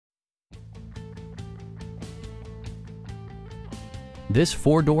This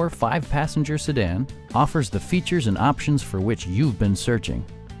 4-door, 5-passenger sedan offers the features and options for which you've been searching.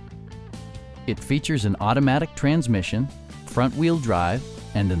 It features an automatic transmission, front-wheel drive,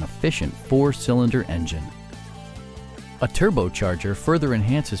 and an efficient 4-cylinder engine. A turbocharger further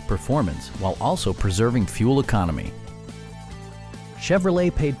enhances performance while also preserving fuel economy.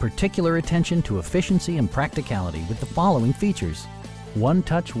 Chevrolet paid particular attention to efficiency and practicality with the following features: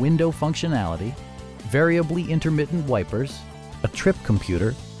 one-touch window functionality, variably intermittent wipers, a trip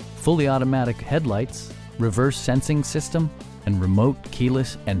computer, fully automatic headlights, reverse sensing system, and remote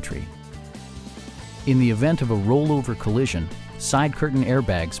keyless entry. In the event of a rollover collision, side curtain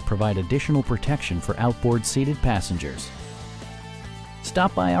airbags provide additional protection for outboard seated passengers.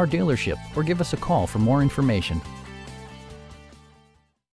 Stop by our dealership or give us a call for more information.